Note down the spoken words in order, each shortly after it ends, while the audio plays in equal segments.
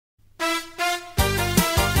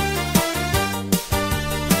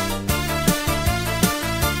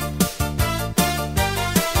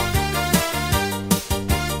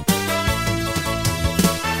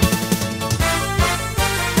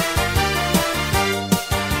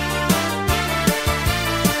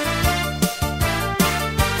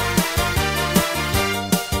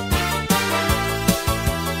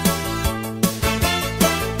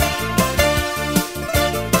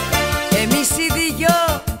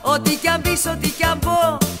κι αν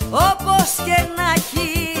πω, όπως και να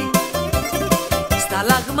έχει.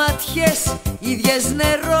 Σταλαγματιές, ίδιες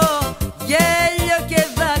νερό, γέλιο και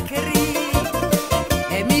δάκρυ.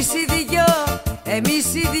 Εμείς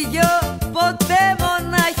οι δυο, ποτέ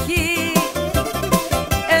μοναχοί.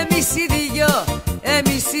 Εμείς οι δυο,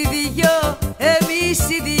 εμείς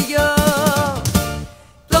οι δυο.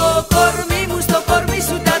 Το κορμί μου στο κορμί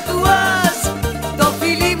σου τατουάζ, το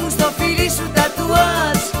φιλί μου στο φιλί σου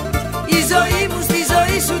τατουάζ, η ζωή μου στη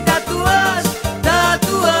ζωή σου τατουάζ,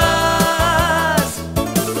 τατουάζ.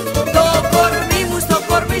 Το κορμί μου στο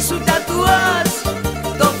κορμί σου τατουάζ,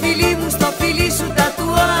 το φιλί μου στο φιλί σου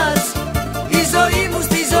τατουάζ, η ζωή μου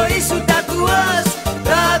στη ζωή σου τατουάζ,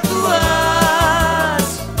 τατουάζ,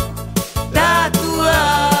 τατουάζ.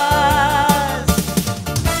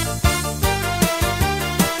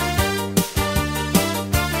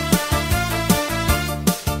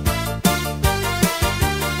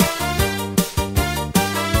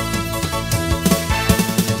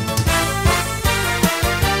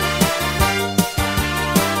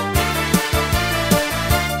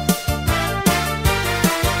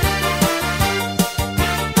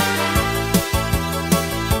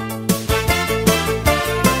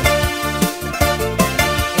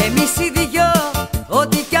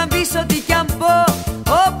 Ό,τι κι αν πω,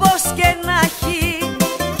 όπως και να έχει.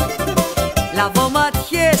 Λαβώ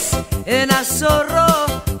ματιές, ένα σωρό,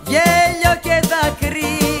 γέλιο και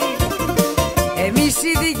δάκρυ. Εμείς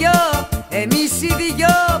οι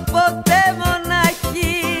δυο, ποτέ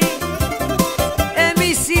μοναχοί.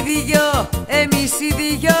 Εμείς οι δυο, εμείς οι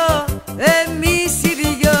δυο.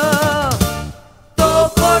 Το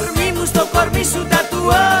κορμί μου στο κορμί σου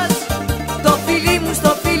τατουάζ, το φιλί μου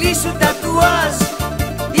στο φιλί σου τατουάζ,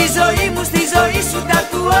 η ζωή μου στη ζωή σου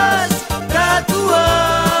τατουάζ,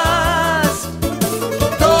 τατουάζ.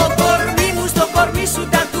 Το κορμί μου στο κορμί σου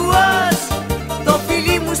τατουάζ, το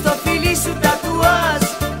φιλί μου στο φιλί σου τατουάζ,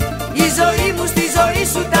 η ζωή μου στη ζωή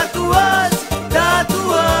σου τατουάζ,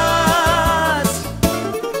 τατουάζ.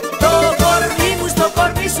 Το κορμί μου στο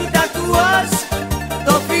κορμί σου τατουάζ,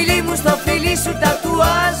 το φιλί μου στο φιλί σου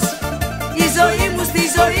τατουάζ, η ζωή μου στη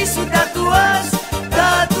ζωή σου τατουάζ,